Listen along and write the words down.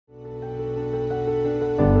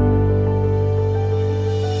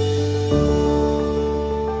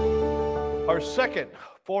Our second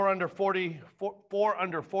 4 under 40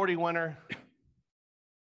 winner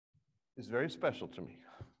is very special to me.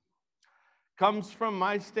 Comes from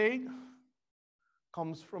my state,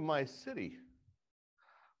 comes from my city.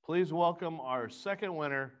 Please welcome our second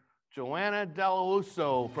winner, Joanna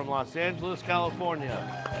Dellosa from Los Angeles, California.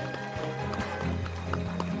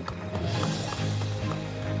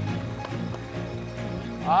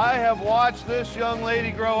 I have watched this young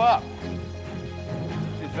lady grow up.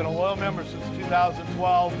 She's been a loyal member since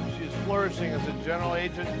 2012. She is flourishing as a general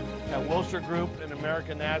agent at Wilshire Group and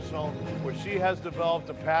American National, where she has developed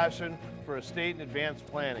a passion for estate and advanced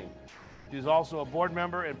planning. She's also a board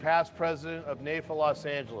member and past president of NAIFA Los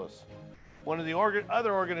Angeles. One of the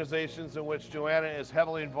other organizations in which Joanna is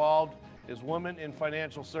heavily involved is Women in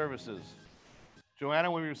Financial Services. Joanna,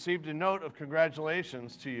 we received a note of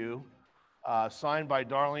congratulations to you, signed by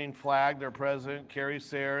Darlene Flagg, their president, Carrie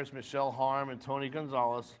Sayers, Michel Harm, and Tony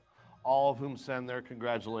Gonzalez, all of whom send their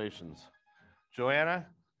congratulations. Joanna,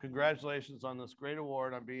 congratulations on this great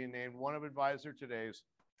award on being named one of Advisor Today's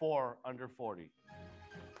 4 under 40.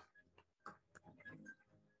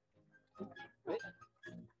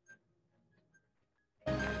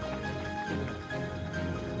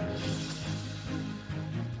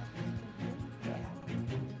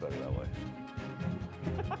 Better that way.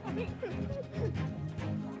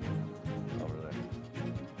 Over there.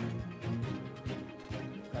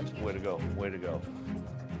 Way to go, way to go.